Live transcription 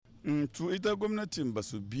To ita gwamnatin ba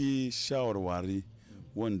su bi shawarwari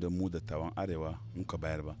wanda mu da tawan arewa muka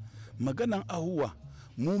bayar ba. Maganan ahuwa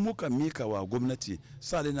mu muka mika wa gwamnati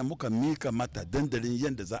salina muka mika mata dandalin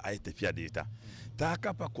yadda za a yi tafiya da ita. Ta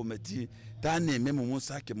kafa kwamiti ta neme mu mun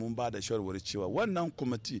sake mun ba da shawarwari cewa wannan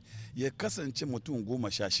kwamiti ya kasance mutum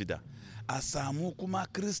 16 a samu kuma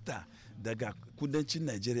krista daga kudancin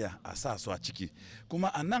Najeriya a sa su a ciki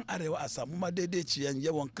kuma a nan arewa a samu madaidaiciyan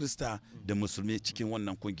yawan krista da musulmi cikin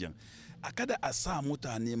wannan kungiyar. A kada a sa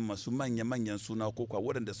mutane masu manya-manyan suna ko kuwa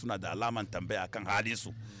waɗanda suna da alaman tambaya kan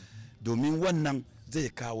halinsu domin wannan zai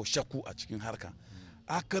kawo shakku a cikin harka.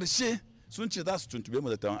 A karshe sun ce za su tuntube mu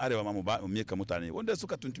da tawan arewa ma mu ba mu mika mutane wanda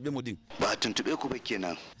suka tuntube mu din ba tuntube ku ba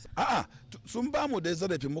kenan. A'a sun ba mu da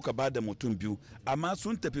zarafi muka ba da mutum 2 amma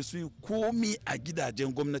sun tafi sun yi komi a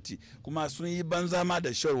gidajen gwamnati kuma sun yi banza ma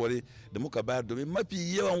da shawarwari da muka bayar domin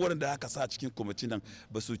mafi yawan wurin da aka sa cikin kwamiti nan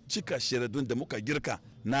ba su cika shiradun da muka girka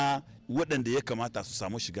na waɗanda ya kamata su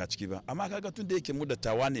samu shiga ciki ba. Amma kaga tun da yake mu da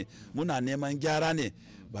tawa ne muna neman gyara ne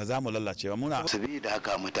ba za mu lallace ba muna. Sabida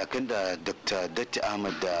haka matakan da Dr. Datti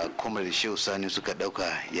Ahmad da Kumar Shehu Sani suka dauka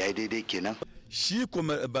yayi daidai kenan. Shi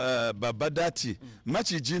kuma babba dati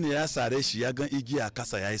maciji ne ya sare shi ya gan igiya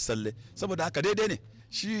kasa ya yi salle saboda haka daidai ne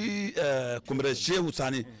shi kuma Shehu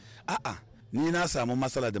Sani a'a ni na samu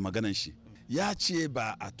matsala da maganan shi ya ce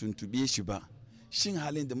ba a tuntube shi ba. Shin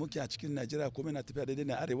halin da muke a cikin Najeriya komai na tafiya daidai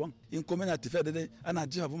ne arewan in komai na tafiya daidai ana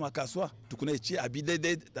jiha buma kasuwa tukuna ce abi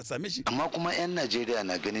daidai da same shi. Amma kuma 'yan Najeriya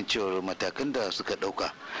na ganin cewa matakan da suka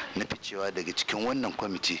dauka na ficewa daga cikin wannan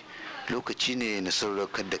kwamiti lokaci ne na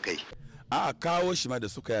sadaukar da kai. A kawo shi ma da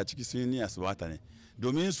suka yi a ciki sun yi niyya su wata ne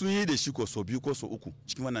domin sun yi da shi ko so 2 ko so 3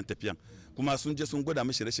 cikin wannan tafiyan kuma sun je sun gwada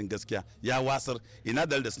mishi rashin gaskiya ya wasar ina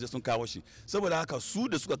dalil da sun je sun kawo shi saboda haka su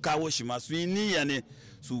da suka kawo shi ma sun yi niyya ne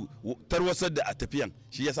su tarwasar da a tafiyan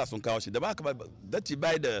shi yasa sun kawo shi da ba ka datti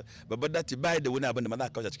bai da babban datti bai da wani abin da ma za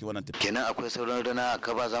ka kawo shi cikin wannan tafiyan. Kenan akwai sauran rana a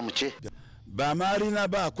kaba za mu ce. Ba ma rina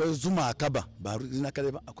ba akwai zuma a kaba ba rina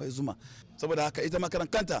kadai ba akwai zuma saboda haka ita makaran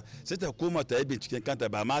kanta sai ta koma ta yi binciken kanta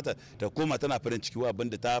ba mata ta koma tana farin ciki wa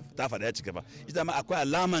abinda ta faɗa ya cika ba ita ma akwai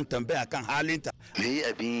alaman tambaya kan halinta. Me yi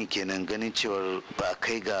abin kenan ganin cewar ba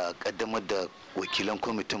kai ga kaddamar da wakilan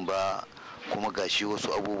kwamitin ba kuma gashi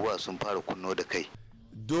wasu abubuwa sun fara kunno da kai.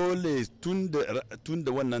 Dole tun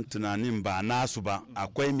da wannan tunanin ba nasu ba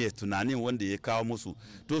akwai mai tunanin wanda ya kawo musu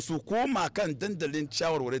to su koma kan dandalin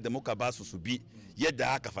shawarwari da muka ba su bi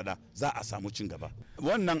yadda aka fada za a samu cin gaba.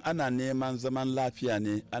 Wannan ana neman zaman lafiya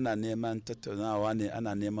ne ana neman tattaunawa ne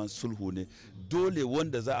ana neman sulhu ne dole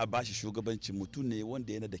wanda za a bashi shugabanci mutum ne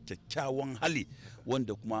wanda yana da kyakkyawan hali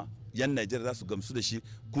wanda kuma yan Najeriya za su gamsu da shi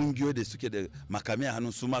kungiyoyi da suke da makamai a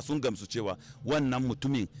hannun su ma sun gamsu cewa wannan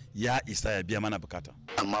mutumin ya isa ya biya mana bukata.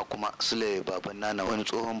 Amma kuma Sule Baban Nana wani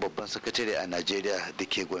tsohon babban sakatare a Najeriya da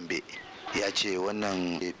ke Gombe ya ce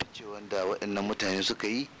wannan fice wanda waɗannan mutane suka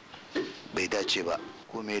yi bai dace ba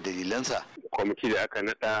ko me dalilansa. Kwamiti da aka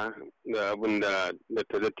nada da abin da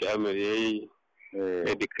Dr. Datti Ahmed ya yi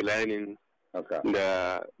da declining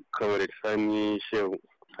da Comrade Sani Shehu.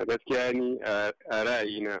 A gaskiya ni a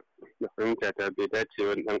ra'ayina na fahimta ta bai dace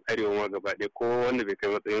wani dan arewa ma gaba ɗaya ko wanda bai kai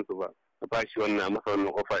matsayinsu ba a ba shi wannan a masa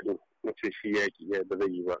wannan ofa ɗin na ce shi yaƙi ya ba zai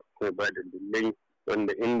yi ba kuma ba da dalilai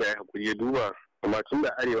wanda inda ya hakuri ya duba amma tun da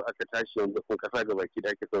arewa aka tashi yanzu kun kasa ga baki da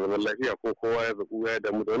ake son zaman lafiya ko kowa ya zaɓu ya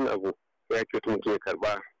damu da wannan abu ya kyautu mutum ya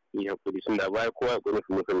karɓa yi hakuri tun da baya kowa ya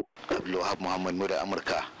gwamnati mutum. Abdulwahab Muhammad Mura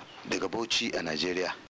Amurka daga Bauchi a Najeriya.